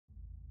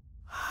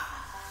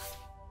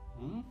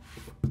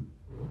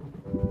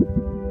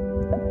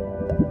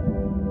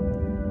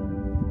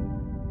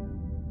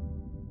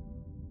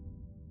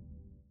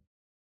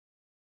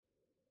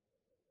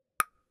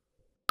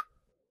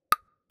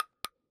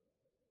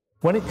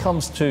When it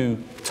comes to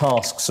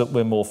tasks that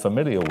we're more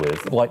familiar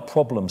with, like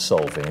problem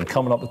solving and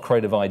coming up with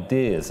creative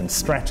ideas and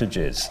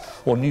strategies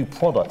or new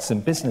products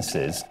in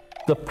businesses,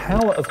 the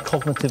power of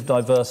cognitive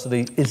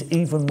diversity is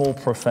even more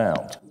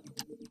profound.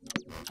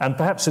 And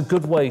perhaps a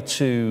good way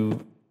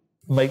to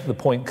make the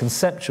point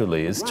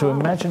conceptually is to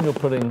imagine you're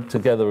putting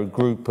together a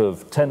group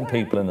of 10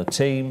 people in a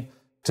team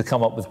to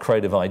come up with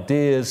creative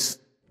ideas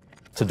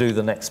to do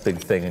the next big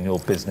thing in your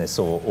business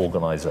or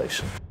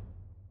organization.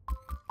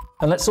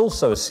 And let's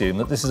also assume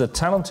that this is a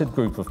talented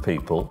group of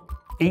people,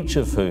 each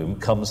of whom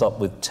comes up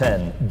with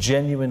 10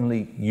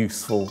 genuinely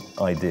useful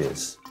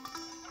ideas.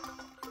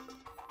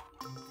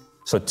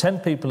 So 10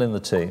 people in the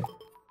team,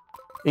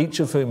 each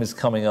of whom is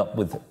coming up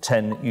with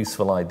 10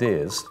 useful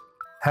ideas.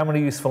 How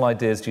many useful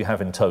ideas do you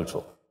have in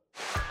total?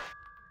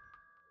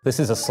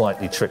 This is a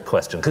slightly trick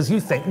question, because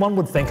one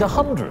would think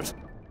 100.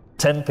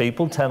 10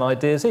 people, 10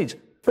 ideas each.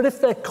 But if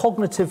they're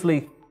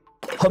cognitively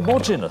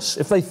homogeneous,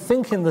 if they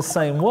think in the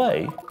same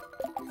way,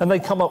 and they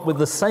come up with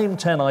the same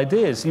 10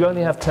 ideas, you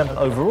only have 10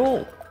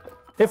 overall.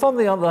 If, on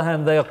the other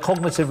hand, they are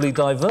cognitively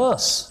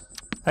diverse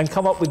and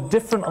come up with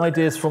different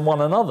ideas from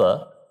one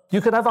another, you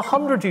could have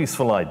 100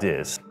 useful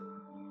ideas.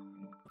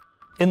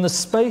 In the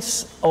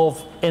space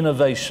of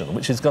innovation,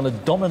 which is going to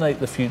dominate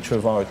the future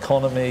of our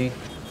economy,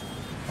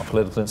 our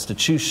political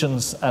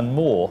institutions, and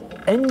more,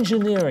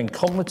 engineering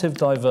cognitive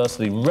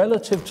diversity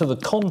relative to the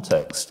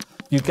context,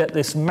 you get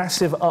this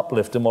massive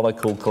uplift in what I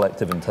call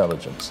collective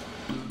intelligence.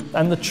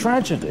 And the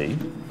tragedy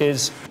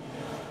is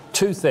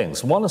two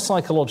things. One, a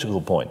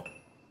psychological point.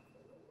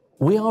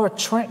 We are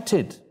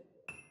attracted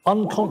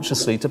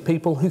unconsciously to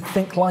people who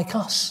think like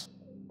us.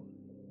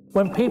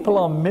 When people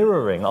are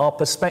mirroring our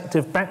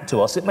perspective back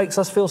to us, it makes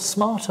us feel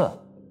smarter.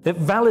 It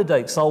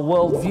validates our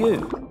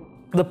worldview.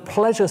 The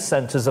pleasure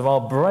centers of our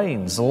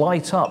brains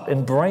light up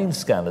in brain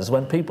scanners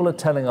when people are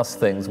telling us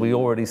things we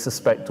already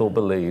suspect or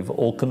believe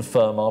or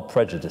confirm our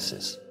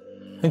prejudices.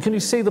 And can you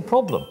see the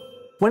problem?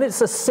 When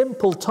it's a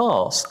simple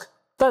task,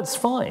 that's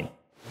fine.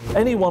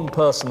 Any one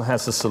person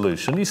has a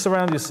solution. You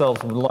surround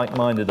yourself with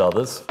like-minded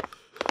others,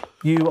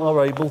 you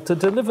are able to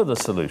deliver the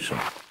solution.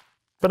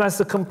 But as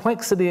the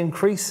complexity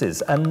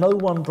increases and no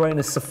one brain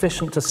is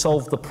sufficient to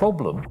solve the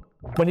problem,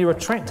 when you're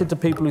attracted to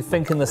people who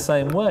think in the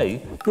same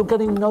way, you're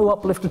getting no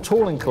uplift at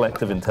all in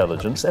collective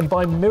intelligence, and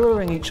by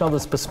mirroring each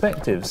other's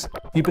perspectives,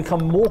 you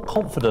become more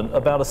confident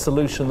about a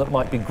solution that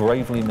might be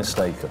gravely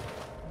mistaken.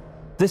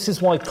 This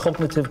is why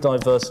cognitive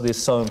diversity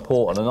is so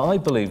important, and I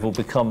believe will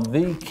become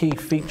the key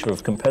feature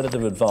of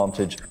competitive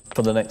advantage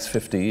for the next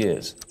 50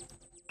 years.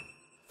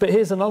 But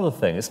here's another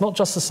thing. It's not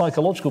just a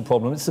psychological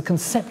problem, it's a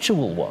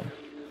conceptual one.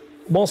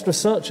 Whilst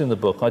researching the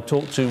book, I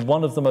talked to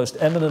one of the most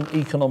eminent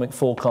economic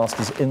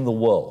forecasters in the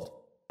world.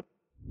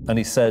 And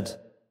he said,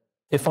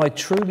 if I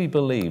truly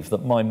believe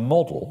that my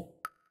model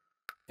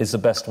is the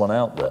best one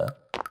out there,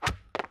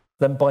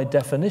 then by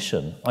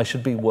definition, I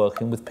should be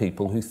working with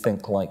people who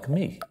think like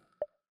me.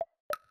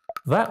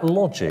 That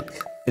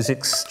logic is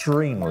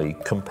extremely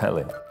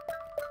compelling.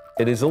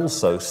 It is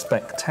also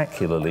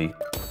spectacularly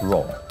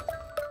wrong.